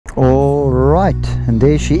All right, and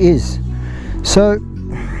there she is. So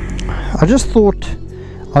I just thought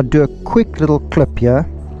I'd do a quick little clip here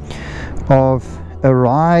of a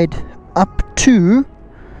ride up to,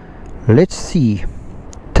 let's see,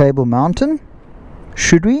 Table Mountain.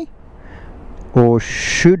 Should we? Or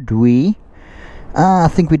should we? I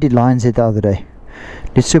think we did Lions Head the other day.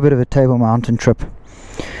 Let's do a bit of a Table Mountain trip.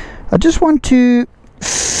 I just want to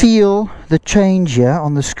feel the change here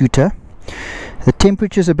on the scooter. The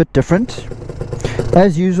temperature's a bit different.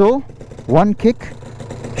 As usual, one kick,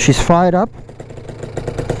 she's fired up.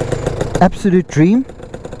 Absolute dream.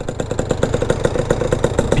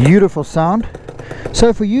 Beautiful sound.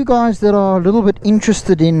 So for you guys that are a little bit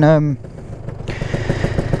interested in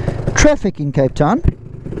traffic in Cape Town,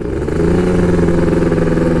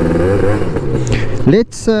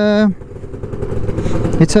 let's have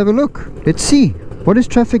a look. Let's see, what is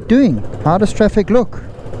traffic doing? How does traffic look?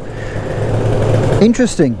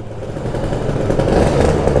 Interesting.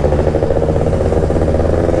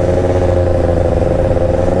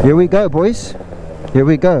 Here we go, boys. Here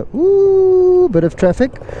we go. Ooh, bit of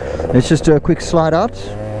traffic. Let's just do a quick slide out.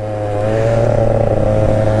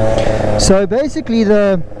 So basically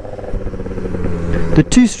the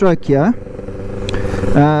two-stroke here,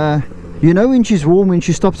 you know when she's warm, when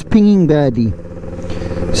she stops pinging badly.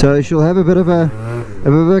 So she'll have a bit of a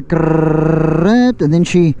grrrr, and then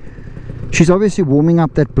she's obviously warming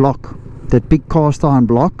up that block, that big cast iron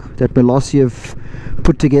block that Malossi have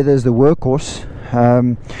put together as the workhorse.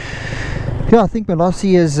 Yeah, I think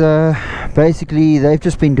Malossi is basically, they've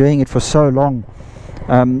just been doing it for so long.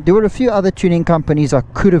 There were a few other tuning companies I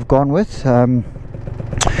could have gone with,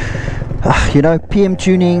 you know, PM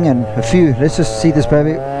Tuning and a few. Let's just see this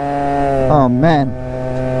baby. Oh man,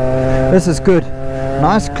 this is good.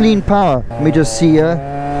 Nice clean power. Let me just see here.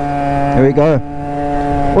 There we go.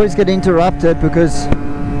 Always get interrupted because,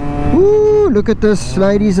 woo, look at this,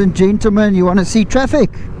 ladies and gentlemen. You want to see traffic?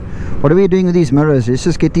 What are we doing with these mirrors? Let's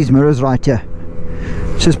just get these mirrors right here.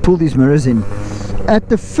 Let's just pull these mirrors in. At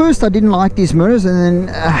the first I didn't like these mirrors, and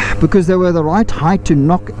then because they were the right height to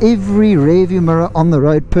knock every rear view mirror on the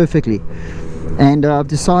road perfectly, and I've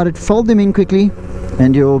decided fold them in quickly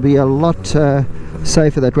and you'll be a lot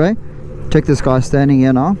safer that way. Check this guy standing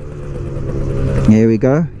here now. Here we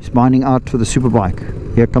go. He's minding out for the superbike.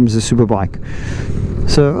 Here comes the superbike.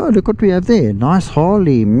 So, oh, look what we have there. Nice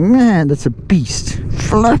Harley. Man, that's a beast.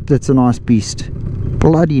 Flap, that's a nice beast.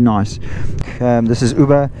 Bloody nice. This is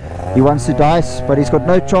Uber. He wants to dice, but he's got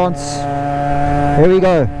no chance. Here we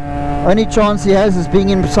go. Only chance he has is being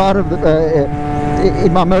inside of the,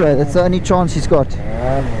 in my mirror. That's the only chance he's got.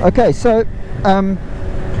 Okay, so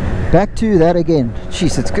back to that again.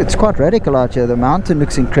 Jeez, it's quite radical out here. The mountain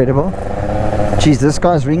looks incredible. Jeez, this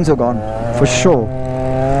guy's rings are gone for sure.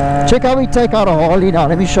 Check how we take out a Harley now.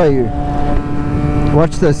 Let me show you.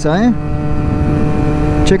 Watch this, eh?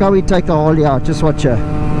 Check how we take the Harley out. Just watch her.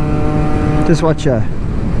 Just watch her.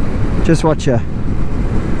 Just watch her.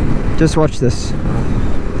 Just watch this.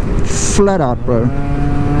 Flat out, bro.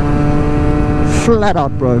 Flat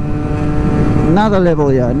out, bro. Another level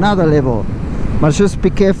here. Another level. Must just be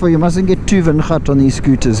careful. You mustn't get too windgat on these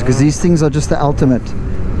scooters, because these things are just the ultimate.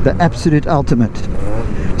 The absolute ultimate.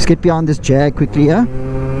 Let's get behind this Jag quickly here.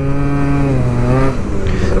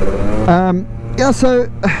 Yeah, so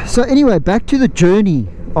anyway, back to the journey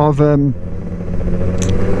of you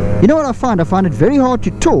know what I find it very hard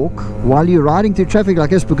to talk while you're riding through traffic like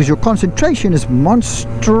this, because your concentration is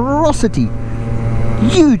monstrosity.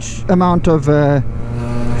 Huge amount of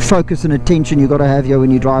focus and attention you got to have here when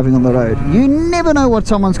you're driving on the road. You never know what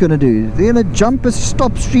someone's going to do. They're going to jump a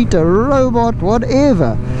stop street, a robot,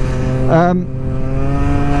 whatever.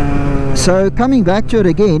 So coming back to it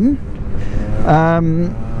again,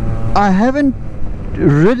 I haven't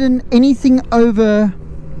ridden anything over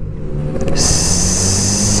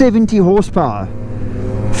 70 horsepower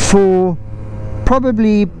for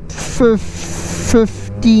probably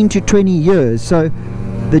 15 to 20 years. So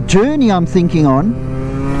the journey I'm thinking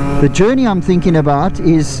about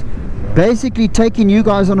is basically taking you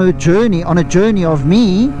guys on a journey of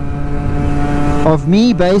me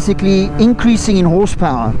basically increasing in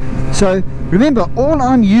horsepower. So remember, all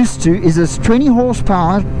I'm used to is this 20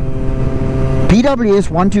 horsepower BWS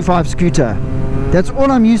 125 scooter. That's all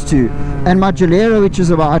I'm used to. And my Gelero, which is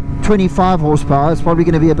about 25 horsepower, it's probably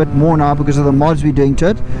going to be a bit more now because of the mods we're doing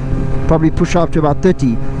to it. Probably push up to about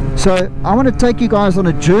 30. So I want to take you guys on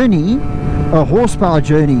a journey, a horsepower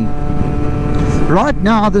journey. Right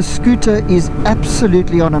now the scooter is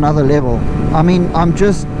absolutely on another level. I mean,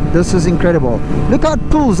 this is incredible. Look how it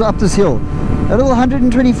pulls up this hill. A little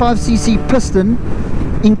 125cc piston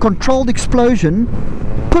in controlled explosion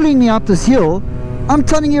pulling me up this hill. I'm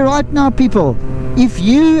telling you right now, people, if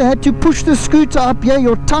you had to push the scooter up here,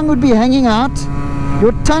 your tongue would be hanging out.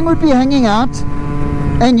 Your tongue would be hanging out,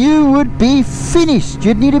 and you would be finished.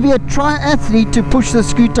 You'd need to be a triathlete to push the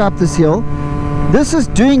scooter up this hill. This is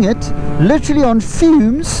doing it literally on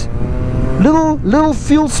fumes, little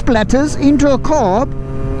fuel splatters into a carb,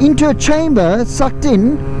 into a chamber, sucked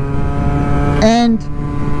in, and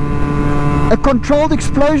a controlled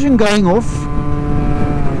explosion going off.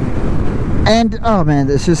 And oh man,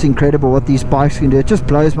 it's just incredible what these bikes can do. It just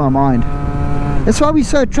blows my mind. That's why we're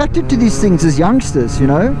so attracted to these things as youngsters, you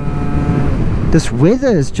know. This weather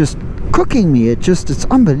is just cooking me. It's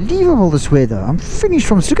unbelievable, this weather. I'm finished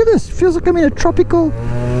from this. Look at this. It feels like I'm in a tropical.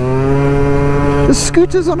 The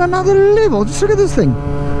scooter's on another level. Just look at this thing.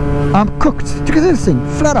 I'm cooked. Look at this thing.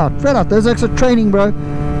 Flat out, flat out. Those are training, bro.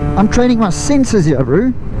 I'm training my senses here,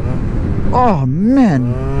 bro. Oh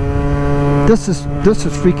man. This is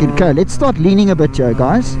freaking cool. Let's start leaning a bit here,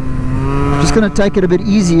 guys. Just going to take it a bit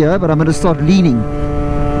easier, but I'm going to start leaning.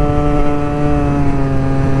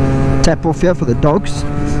 Tap off here for the dogs.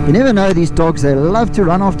 You never know, these dogs, they love to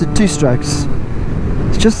run after two strokes.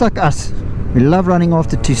 It's just like us. We love running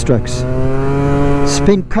after two strokes.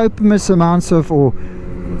 Spend copious amounts of, or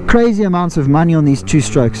crazy amounts of money on these two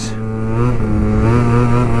strokes.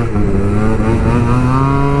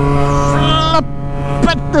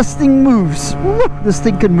 But this thing moves. This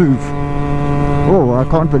thing can move. Oh, I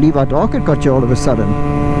can't believe how dark it got you all of a sudden.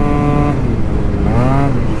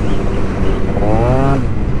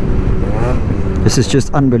 This is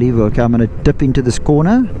just unbelievable. Okay, I'm going to dip into this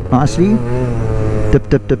corner nicely. Dip,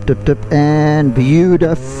 dip, dip, dip, dip, and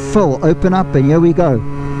beautiful. Open up, and here we go.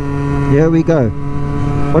 Here we go.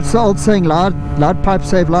 What's the old saying? Loud pipes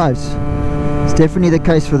save lives. It's definitely the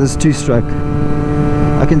case for this two-stroke.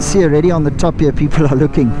 I can see already on the top here, people are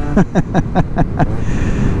looking.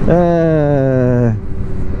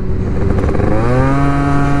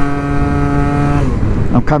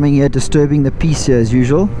 I'm coming here, disturbing the peace here as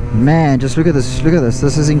usual. Man, just look at this, look at this.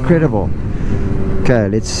 This is incredible. Okay,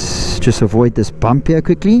 let's just avoid this bump here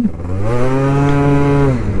quickly.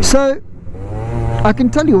 So I can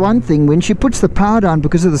tell you one thing, when she puts the power down,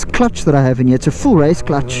 because of this clutch that I have in here, it's a full race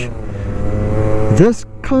clutch. This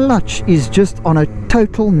clutch is just on a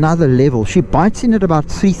total another level. She bites in at about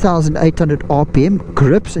 3,800 RPM,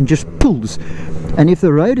 grips and just pulls. And if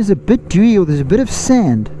the road is a bit dewy or there's a bit of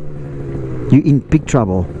sand, you're in big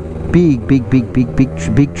trouble. Big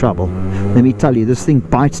trouble. Let me tell you, this thing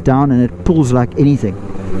bites down and it pulls like anything.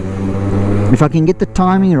 If I can get the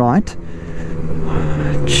timing right.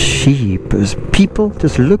 Jeepers, people,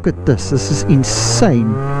 just look at this. This is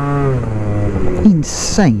insane.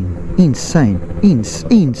 Insane. Insane.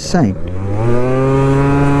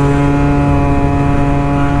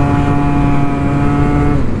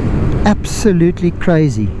 Absolutely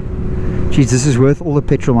crazy. Jeez, this is worth all the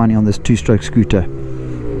petrol money on this two-stroke scooter.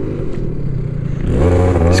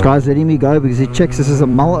 This guy's letting me go because he checks this is a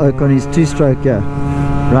mull oak on his two-stroke here.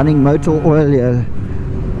 Running motor oil here.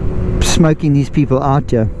 Smoking these people out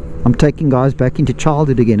here. I'm taking guys back into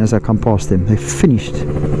childhood again as I come past them. They're finished.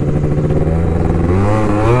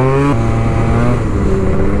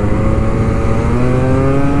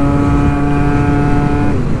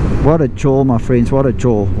 What a jaw, my friends. What a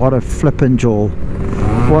jaw. What a flippin' jaw.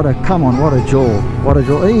 What a, come on, what a jaw. What a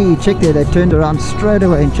jaw. Hey, check there, they turned around straight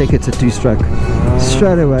away and check it's a two-stroke.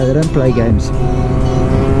 Straight away, they don't play games.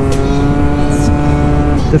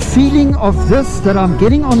 The feeling of this that I'm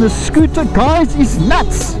getting on the scooter, guys, is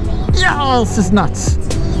nuts. Yeah, this is nuts.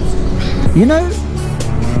 You know,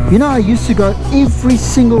 I used to go every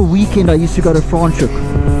single weekend. I used to go to Franschhoek.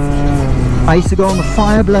 I used to go on the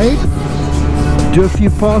Fireblade, do a few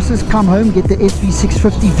passes, come home, get the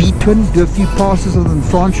SV650 V-twin, do a few passes on the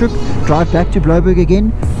Franschhoek, drive back to Bloberg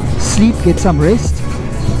again, sleep, get some rest,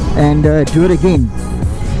 and do it again.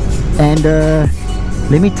 And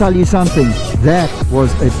let me tell you something, that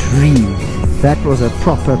was a dream. That was a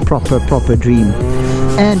proper dream.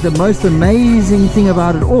 And the most amazing thing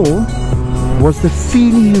about it all was the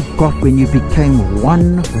feeling you got when you became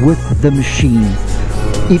one with the machine.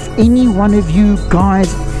 If any one of you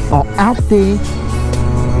guys are out there,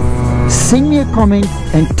 send me a comment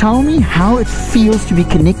and tell me how it feels to be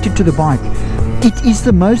connected to the bike. It is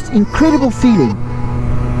the most incredible feeling.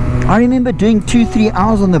 I remember doing 2-3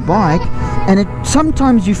 hours on the bike, and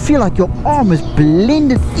sometimes you feel like your arm is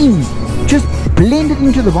blended in, just blended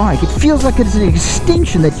into the bike. It feels like it's an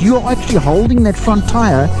extension, that you're actually holding that front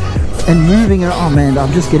tire and moving it. Oh man,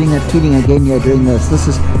 I'm just getting that feeling again here doing this. This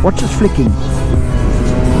is, watch this flicking.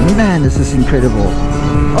 Man, this is incredible.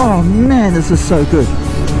 Oh man, this is so good.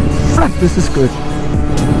 Fuck, this is good.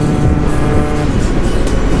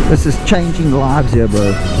 This is changing lives here,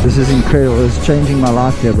 bro. This is incredible. This is changing my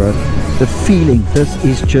life here, bro. The feeling, this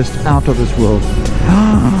is just out of this world.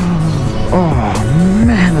 Oh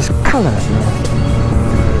man, this color, bro.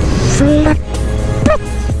 Flip it.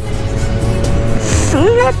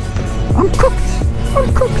 Flip. I'm cooked.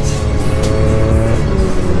 I'm cooked.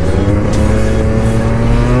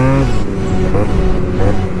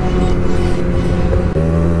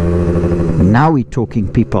 Now we're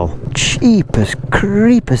talking, people. Jeepers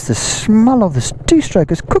creepers, the smell of this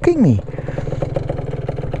two-stroke is cooking me.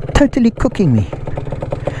 Totally cooking me.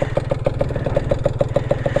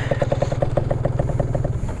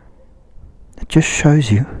 It just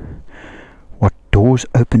shows you what doors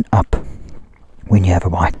open up when you have a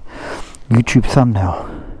bike. YouTube thumbnail.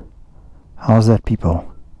 How's that,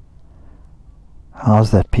 people?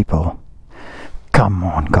 How's that, people? Come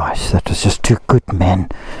on, guys. That was just too good, man.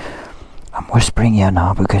 I'm whispering here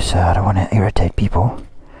now because I don't want to irritate people.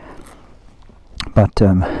 But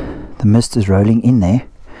the mist is rolling in there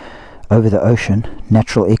over the ocean.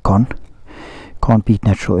 Natural aircon. Can't beat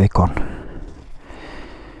natural aircon.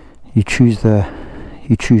 You choose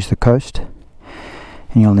the coast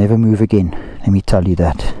and you'll never move again. Let me tell you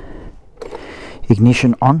that.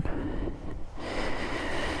 Ignition on.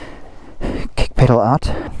 Kick pedal out.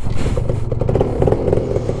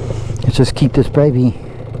 Let's just keep this baby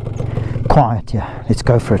quiet. Yeah, let's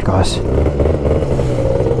go for it, guys.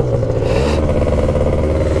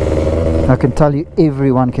 I can tell you,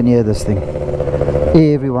 everyone can hear this thing.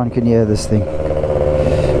 Everyone can hear this thing.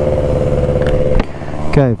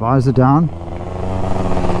 Okay, visor down.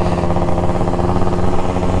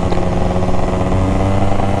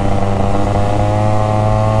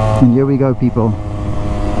 And here we go, people.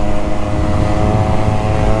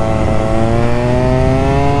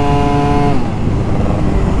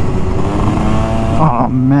 Oh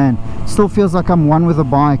man, still feels like I'm one with the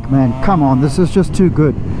bike, man. Come on, this is just too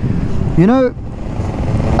good. You know,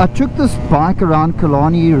 I took this bike around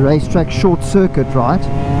Kalani racetrack short circuit, right?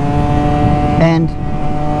 And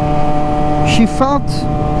she felt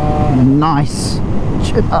nice.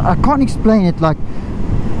 I can't explain it. Like,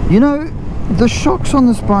 you know, the shocks on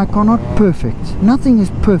this bike are not perfect. Nothing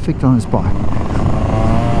is perfect on this bike.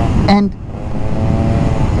 And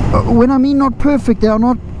when I mean not perfect, they're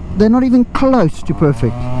not even close to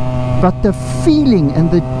perfect. But the feeling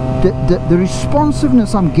and the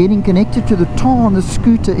responsiveness I'm getting connected to the tar on the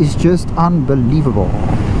scooter is just unbelievable.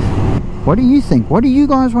 What do you think? What do you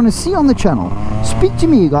guys want to see on the channel? Speak to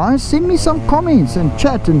me, guys. Send me some comments and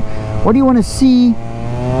chat. And what do you want to see?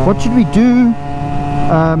 What should we do?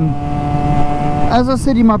 As I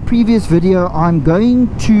said in my previous video, I'm going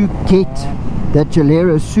to get that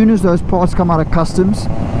Gelera as soon as those parts come out of customs,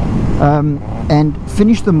 and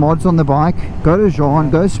finish the mods on the bike. Go to Jean,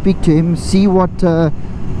 go speak to him, see what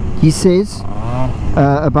he says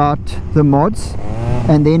about the mods,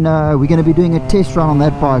 and then we're going to be doing a test run on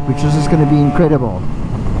that bike, which is just going to be incredible.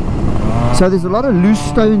 So there's a lot of loose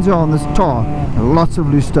stones on this tar, lots of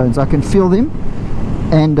loose stones. I can feel them.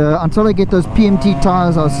 And until I get those PMT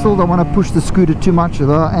tires, I still don't want to push the scooter too much,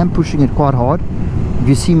 although I am pushing it quite hard. If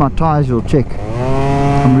you see my tires, you'll check.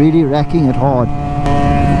 I'm really racking it hard.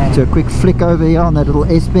 So a quick flick over here on that little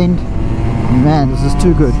S-bend. Man, this is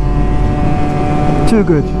too good. Too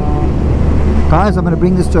good. Guys, I'm going to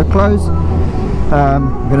bring this to a close. I'm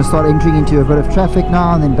going to start entering into a bit of traffic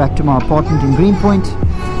now and then back to my apartment in Greenpoint.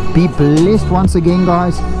 Be blessed once again,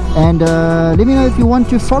 guys. And let me know if you want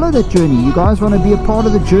to follow that journey. You guys want to be a part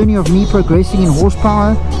of the journey of me progressing in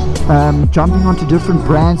horsepower, jumping onto different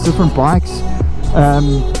brands, different bikes,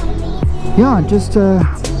 yeah, just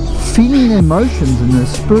feeling the emotions and the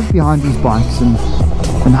spirit behind these bikes, and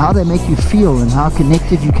how they make you feel and how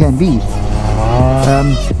connected you can be.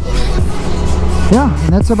 Yeah,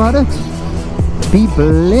 and that's about it. Be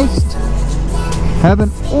blessed. Have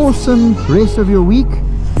an awesome rest of your week,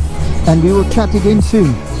 and we will chat again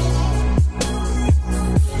soon.